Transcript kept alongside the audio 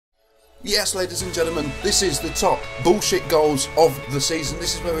Yes, ladies and gentlemen, this is the top bullshit goals of the season.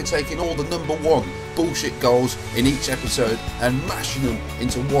 This is where we're taking all the number one bullshit goals in each episode and mashing them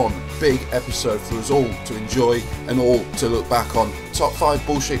into one big episode for us all to enjoy and all to look back on. Top 5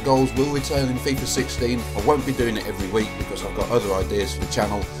 bullshit goals will return in FIFA 16. I won't be doing it every week because I've got other ideas for the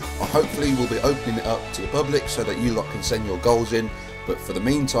channel. I hopefully will be opening it up to the public so that you lot can send your goals in. But for the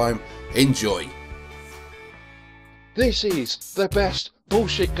meantime, enjoy. This is the best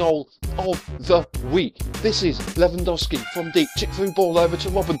bullshit goal of the week. This is Lewandowski from deep, chip through ball over to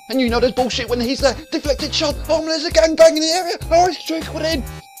Robin, and you know there's bullshit when he's there. Deflected shot, oh there's a gangbang in the area, oh it's trickled in.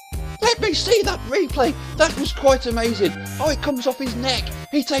 Let me see that replay, that was quite amazing. Oh, it comes off his neck,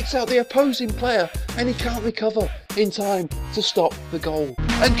 he takes out the opposing player and he can't recover in time to stop the goal.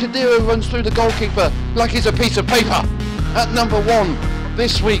 And Kadira runs through the goalkeeper like he's a piece of paper. At number 1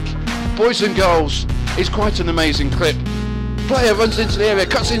 this week, boys and girls, is quite an amazing clip. Player runs into the area,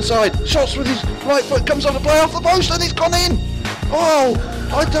 cuts inside, shots with his right foot, comes on the play off the post and it's gone in! Oh,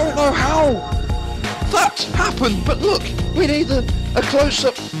 I don't know how that happened, but look, we need a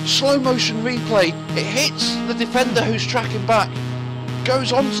close-up, slow-motion replay. It hits the defender who's tracking back,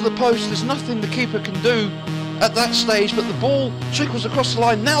 goes onto the post, there's nothing the keeper can do at that stage, but the ball trickles across the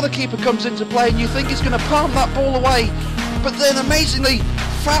line. Now the keeper comes into play and you think he's going to palm that ball away, but then amazingly,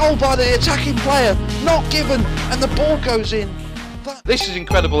 foul by the attacking player, not given, and the ball goes in. This is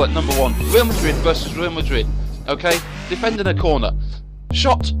incredible at number 1. Real Madrid versus Real Madrid. Okay, defending a corner.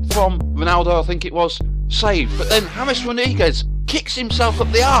 Shot from Ronaldo, I think it was, saved. But then James Rodriguez kicks himself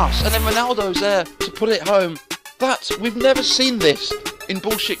up the arse, and then Ronaldo's there to put it home. We've never seen this in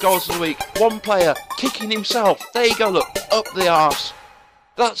bullshit goals of the week. One player kicking himself. There you go, look, up the arse.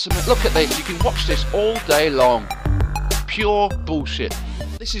 Look at this, you can watch this all day long. Pure bullshit.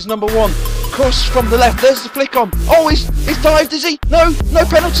 This is number 1. Cross from the left. There's the flick on. Oh, he's dived, is he? No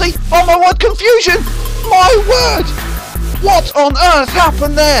penalty. Oh my word, confusion. My word. What on earth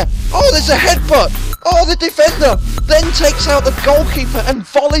happened there? Oh, there's a headbutt. Oh, the defender then takes out the goalkeeper and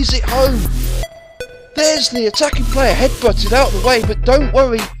volleys it home. There's the attacking player headbutted out of the way, but don't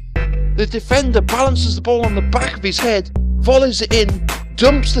worry. The defender balances the ball on the back of his head, volleys it in,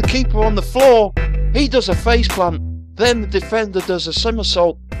 dumps the keeper on the floor. He does a faceplant. Then the defender does a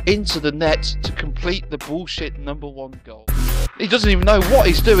somersault into the net to complete the bullshit number 1 goal. He doesn't even know what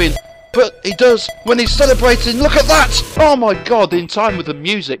he's doing, but he does when he's celebrating. Look at that! Oh my god, in time with the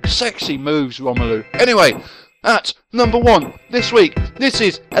music. Sexy moves, Romelu. Anyway, at number 1 this week, this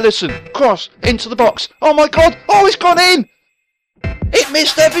is Ellison. Cross into the box. Oh my god! Oh, it's gone in! It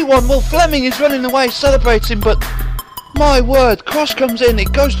missed everyone. Well, Fleming is running away celebrating, but my word, cross comes in,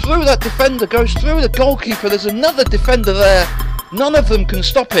 it goes through that defender, goes through the goalkeeper, there's another defender there, none of them can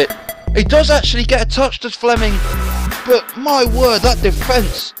stop it. He does actually get a touch, does Fleming, but my word, that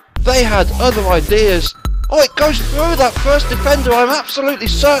defence, they had other ideas. Oh, it goes through that first defender, I'm absolutely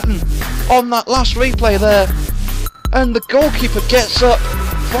certain, on that last replay there. And the goalkeeper gets up,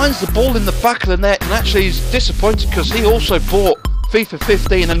 finds the ball in the back of the net, and actually is disappointed because he also bought FIFA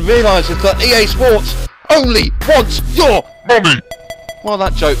 15 and realises that EA Sports only wants your money! Well,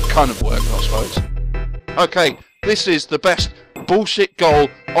 that joke kind of worked, I suppose. Okay, this is the best bullshit goal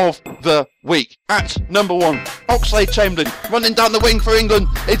of the week. At number 1, Oxlade-Chamberlain running down the wing for England.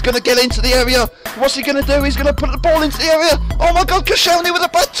 He's going to get into the area. What's he going to do? He's going to put the ball into the area. Oh my god, Koscielny with a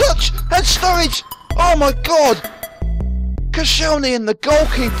bad touch! And Sturridge! Oh my god! Koscielny and the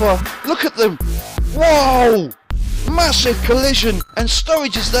goalkeeper. Look at them. Whoa! Massive collision. And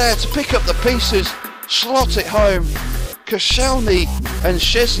Sturridge is there to pick up the pieces. Slot it home. Koscielny and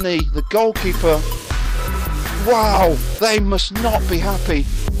Szczesny, the goalkeeper. Wow, they must not be happy.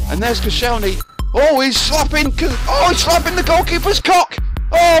 And there's Koscielny. Oh, he's slapping the goalkeeper's cock.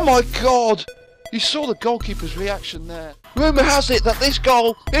 Oh my god. You saw the goalkeeper's reaction there. Rumour has it that this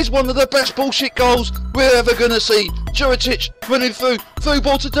goal is one of the best bullshit goals we're ever going to see. Juricic running through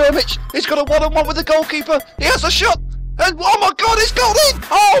ball to Dermich. He's got a one-on-one with the goalkeeper. He has a shot. And oh my god, it's gone in!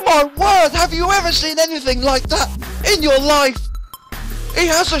 Oh my word, have you ever seen anything like that in your life? He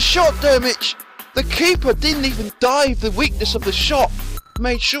has a shot, Dermich. The keeper didn't even dive. The weakness of the shot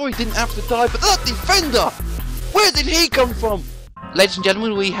made sure he didn't have to dive. But that defender, where did he come from? Ladies and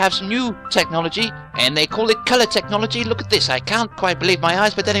gentlemen, we have some new technology, and they call it colour technology. Look at this, I can't quite believe my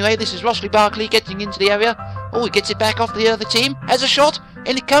eyes, but anyway, this is Rossley Barkley getting into the area. Oh, he gets it back off the other team, has a shot,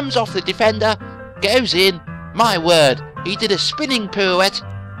 and it comes off the defender, goes in. My word, he did a spinning pirouette,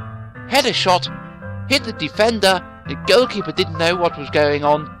 had a shot, hit the defender, the goalkeeper didn't know what was going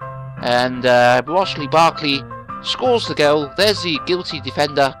on, and Rossley Barkley scores the goal. There's the guilty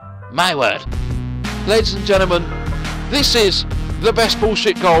defender. My word. Ladies and gentlemen, this is the best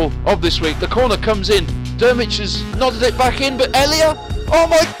bullshit goal of this week. The corner comes in. Dermich has nodded it back in, but Elia, oh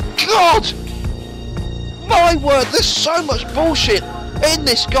my God! My word, there's so much bullshit in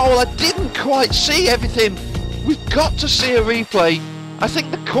this goal. I didn't quite see everything. We've got to see a replay. I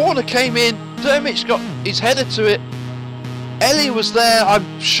think the corner came in. Dermich got his header to it. Elia was there.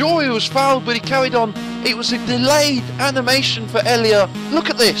 I'm sure he was fouled, but he carried on. It was a delayed animation for Elia. Look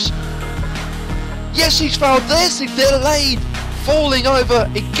at this. Yes, he's fouled. There's the delayed falling over.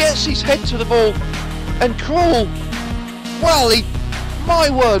 He gets his head to the ball. And Krul, well, my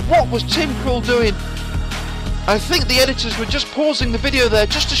word, what was Tim Krul doing? I think the editors were just pausing the video there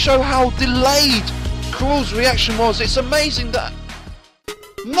just to show how delayed Krul's reaction was. It's amazing that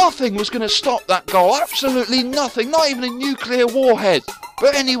nothing was going to stop that goal. Absolutely nothing. Not even a nuclear warhead.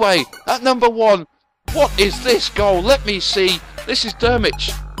 But anyway, at number 1, what is this goal? Let me see. This is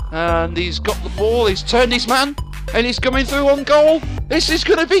Dermich. And he's got the ball. He's turned his man. And he's coming through on goal. This is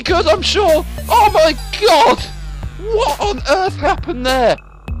going to be good, I'm sure. Oh my God! What on earth happened there?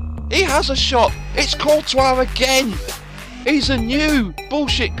 He has a shot. It's Courtois again. He's a new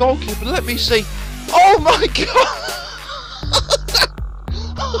bullshit goalkeeper. Let me see. Oh my God!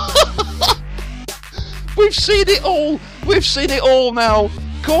 We've seen it all. We've seen it all now.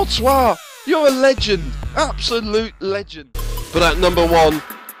 Courtois, you're a legend. Absolute legend. But at number 1,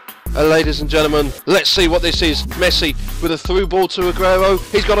 ladies and gentlemen, let's see what this is. Messi with a through ball to Aguero.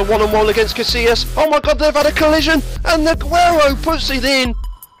 He's got a one-on-one against Casillas. Oh my God, they've had a collision. And Aguero puts it in.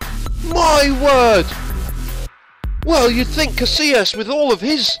 My word. Well, you'd think Casillas, with all of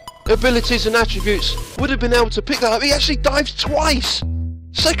his abilities and attributes, would have been able to pick that up. He actually dives twice.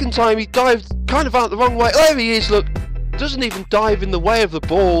 Second time he dived kind of out the wrong way. There he is, look. Doesn't even dive in the way of the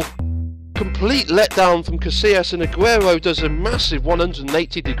ball. Complete letdown from Casillas, and Aguero does a massive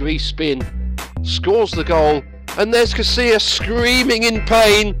 180-degree spin. Scores the goal. And there's Casillas screaming in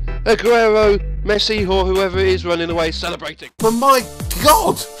pain. Aguero, Messi, or whoever it is running away celebrating. But my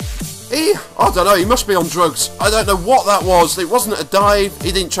God! I don't know, he must be on drugs. I don't know what that was. It wasn't a dive.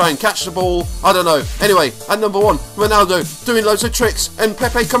 He didn't try and catch the ball. I don't know. Anyway, at number 1, Ronaldo doing loads of tricks, and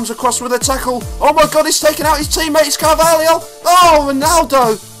Pepe comes across with a tackle. Oh my God, he's taking out his teammate. It's Carvalho. Oh,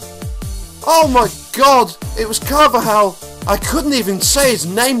 Ronaldo. Oh my God, it was Carvajal. I couldn't even say his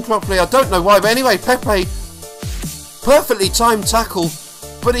name properly. I don't know why, but anyway, Pepe, perfectly timed tackle,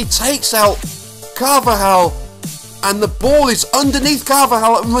 but he takes out Carvajal, and the ball is underneath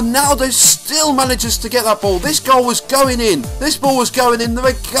Carvajal, and Ronaldo still manages to get that ball. This goal was going in. This ball was going in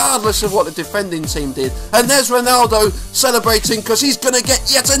regardless of what the defending team did. And there's Ronaldo celebrating because he's going to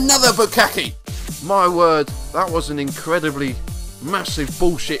get yet another Bukkake. My word, that was an incredibly massive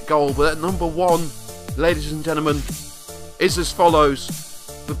bullshit goal. But at number 1, ladies and gentlemen, is as follows.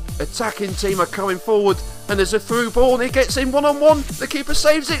 The attacking team are coming forward, and there's a through ball, and he gets in one-on-one. The keeper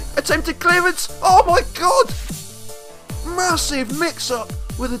saves it. Attempted clearance. Oh my God! Massive mix-up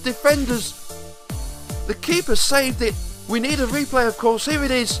with the defenders. The keeper saved it. We need a replay, of course. Here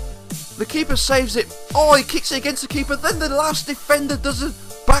it is. The keeper saves it. Oh, he kicks it against the keeper. Then the last defender does a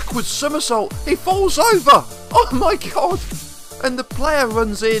backwards somersault. He falls over. Oh my God! And the player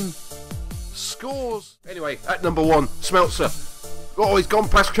runs in, scores. Anyway, at number 1, Smeltzer. Oh, he's gone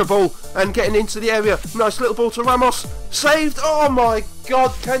past Cabal and getting into the area. Nice little ball to Ramos. Saved. Oh my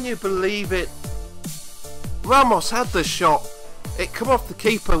God, can you believe it? Ramos had the shot. It come off the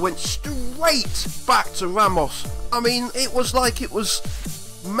keeper, went straight back to Ramos. I mean, it was like it was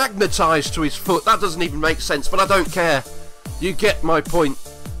magnetised to his foot. That doesn't even make sense, but I don't care. You get my point.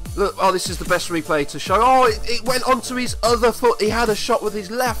 Look, oh, this is the best replay to show. Oh, it went onto his other foot. He had a shot with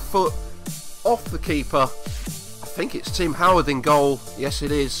his left foot off the keeper. I think it's Tim Howard in goal. Yes,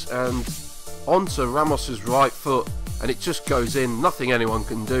 it is. And onto Ramos's right foot. And it just goes in. Nothing anyone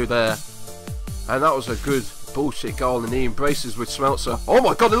can do there. And that was a good bullshit goal, and he embraces with Smeltzer. Oh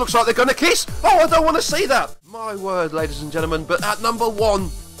my God, it looks like they're going to kiss. Oh, I don't want to see that. My word, ladies and gentlemen. But at number 1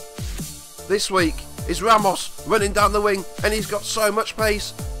 this week is Ramos running down the wing, and he's got so much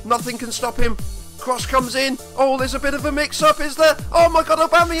pace. Nothing can stop him. Cross comes in. Oh, there's a bit of a mix-up, is there? Oh my God,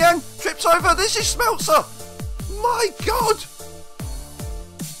 Aubameyang trips over. This is Smeltzer. My God.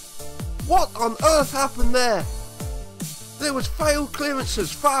 What on earth happened there? There was failed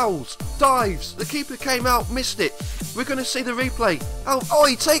clearances, fouls, dives. The keeper came out, missed it. We're going to see the replay. Oh,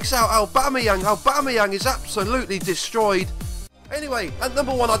 he takes out Aubameyang. Aubameyang is absolutely destroyed. Anyway, at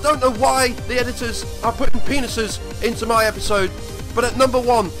number 1, I don't know why the editors are putting penises into my episode, but at number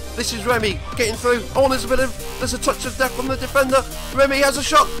 1, this is Remy getting through. Oh, there's a touch of death from the defender. Remy has a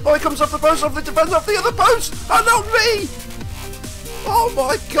shot. Oh, he comes off the post, off the defender, off the other post. And not me. Oh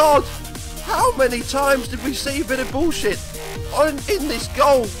my God. How many times did we see a bit of bullshit? in this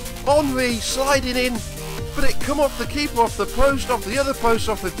goal. Henry sliding in, but it come off the keeper, off the post, off the other post,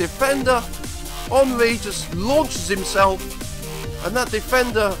 off the defender. Henry just launches himself, and that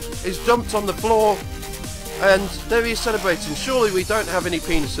defender is dumped on the floor, and there he is celebrating. Surely we don't have any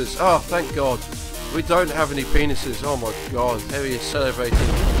penises. Oh, thank God. We don't have any penises. Oh my God, there he is celebrating.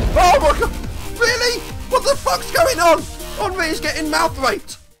 Oh my God, really? What the fuck's going on? Henry is getting mouth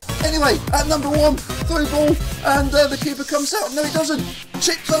raped. Anyway, at number 1, through ball, and the keeper comes out. No, he doesn't.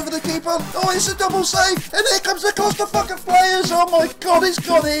 Chips over the keeper. Oh, it's a double save, and here comes the Costa fucking players. Oh my God, he's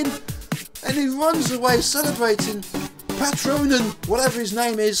got in, and he runs away celebrating. Patronen, whatever his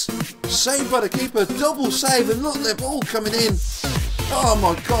name is, saved by the keeper, double save, and look, they're all coming in. Oh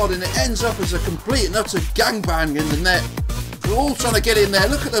my God, and it ends up as a complete and utter gangbang in the net. They're all trying to get in there.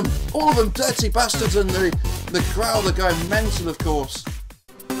 Look at them, all of them dirty bastards, and the crowd are going mental, of course.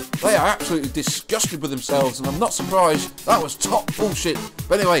 They are absolutely disgusted with themselves, and I'm not surprised. That was top bullshit.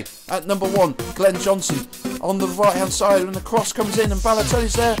 But anyway, at number 1, Glenn Johnson on the right hand side, and the cross comes in, and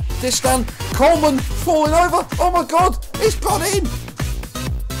Balotelli's there. Distan, Coleman falling over. Oh my God, he's got in.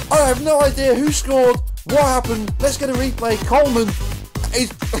 I have no idea who scored, what happened. Let's get a replay. Coleman,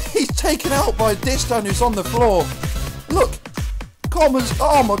 he's taken out by Distan, who's on the floor. Look, Coleman's,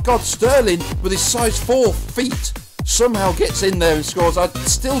 oh my God, Sterling with his size 4 feet somehow gets in there and scores. I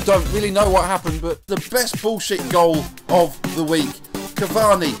still don't really know what happened, but the best bullshit goal of the week.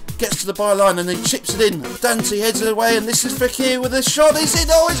 Cavani gets to the byline and he chips it in. Dante heads it away, and this is Fekir with a shot. He's in.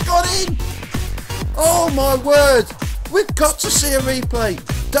 Oh, it's gone in. Oh my word. We've got to see a replay.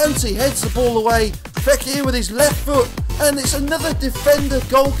 Dante heads the ball away. Fekir with his left foot, and it's another defender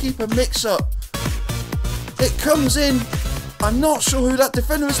goalkeeper mix up. It comes in. I'm not sure who that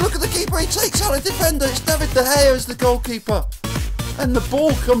defender is. Look at the keeper. He takes out a defender. It's David De Gea as the goalkeeper. And the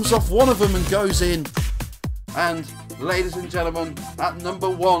ball comes off one of them and goes in. And ladies and gentlemen, at number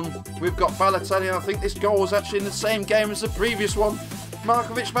 1, we've got Balotelli. I think this goal was actually in the same game as the previous one.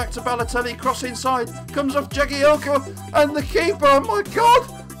 Markovic back to Balotelli, cross inside, comes off Jagielka, and the keeper, oh my God,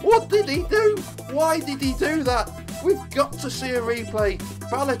 what did he do? Why did he do that? We've got to see a replay.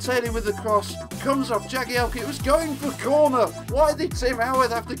 Balotelli with the cross, comes off Jagielka, it was going for corner. Why did Tim Howard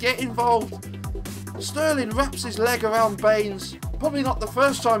have to get involved? Sterling wraps his leg around Baines. Probably not the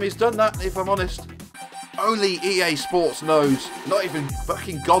first time he's done that, if I'm honest. Only EA Sports knows. Not even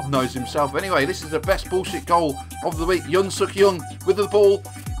fucking God knows himself. Anyway, this is the best bullshit goal of the week. Young Suk Young with the ball.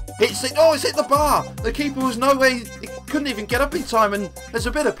 Hits it. Oh, it's hit the bar. The keeper was no way. He couldn't even get up in time. And there's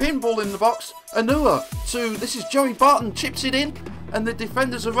a bit of pinball in the box. Anua to, this is Joey Barton. Chips it in. And the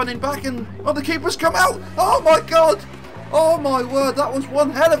defenders are running back. And, oh, the keeper's come out. Oh, my God. Oh, my word. That was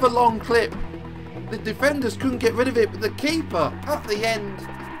one hell of a long clip. The defenders couldn't get rid of it. But the keeper, at the end,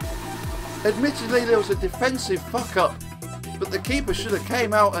 admittedly, there was a defensive fuck-up, but the keeper should have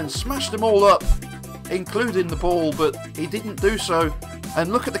came out and smashed them all up, including the ball, but he didn't do so.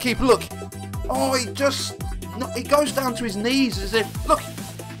 And look at the keeper, look. Oh, he goes down to his knees as if, look.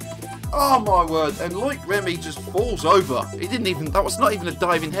 Oh, my word. And Loic Remy just falls over. That was not even a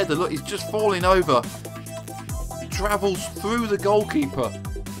diving header. Look, he's just falling over. Travels through the goalkeeper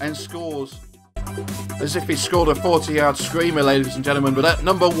and scores. As if he scored a 40-yard screamer, ladies and gentlemen. But at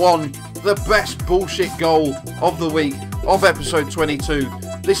number 1, the best bullshit goal of the week, of episode 22.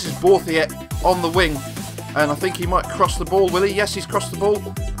 This is Borthiet on the wing. And I think he might cross the ball, will he? Yes, he's crossed the ball.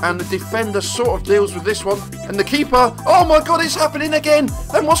 And the defender sort of deals with this one. And the keeper, oh my God, it's happening again.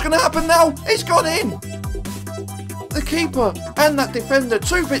 And what's going to happen now? It's gone in. The keeper and that defender,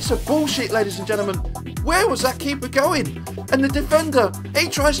 2 bits of bullshit, ladies and gentlemen. Where was that keeper going? And the defender, he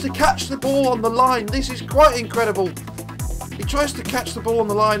tries to catch the ball on the line. This is quite incredible. He tries to catch the ball on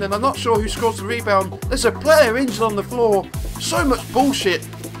the line, and I'm not sure who scores the rebound. There's a player injured on the floor. So much bullshit.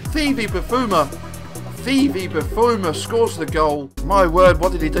 Fifi Bafuma scores the goal. My word,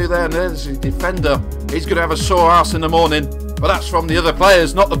 what did he do there? And there's his defender. He's going to have a sore ass in the morning. But that's from the other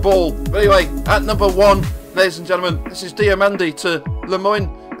players, not the ball. But anyway, at number 1, ladies and gentlemen, this is Diamandi to Lemoyne.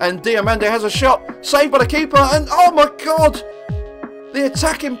 And Diamandi has a shot, saved by the keeper, and oh my God! The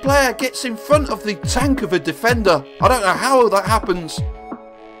attacking player gets in front of the tank of a defender. I don't know how that happens.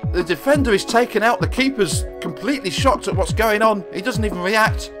 The defender is taken out, the keeper's completely shocked at what's going on. He doesn't even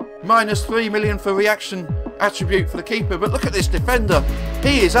react. Minus 3 million for reaction attribute for the keeper. But look at this defender.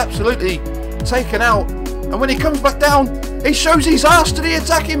 He is absolutely taken out. And when he comes back down, he shows his ass to the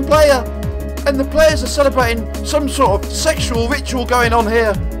attacking player. And the players are celebrating some sort of sexual ritual going on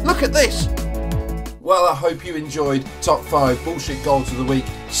here. Look at this. Well, I hope you enjoyed Top 5 Bullshit Goals of the Week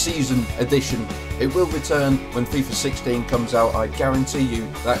Season Edition. It will return when FIFA 16 comes out. I guarantee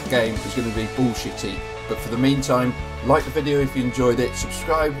you that game is going to be bullshitty. But for the meantime, Like the video if you enjoyed it,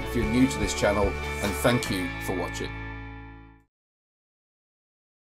 subscribe if you're new to this channel, and thank you for watching.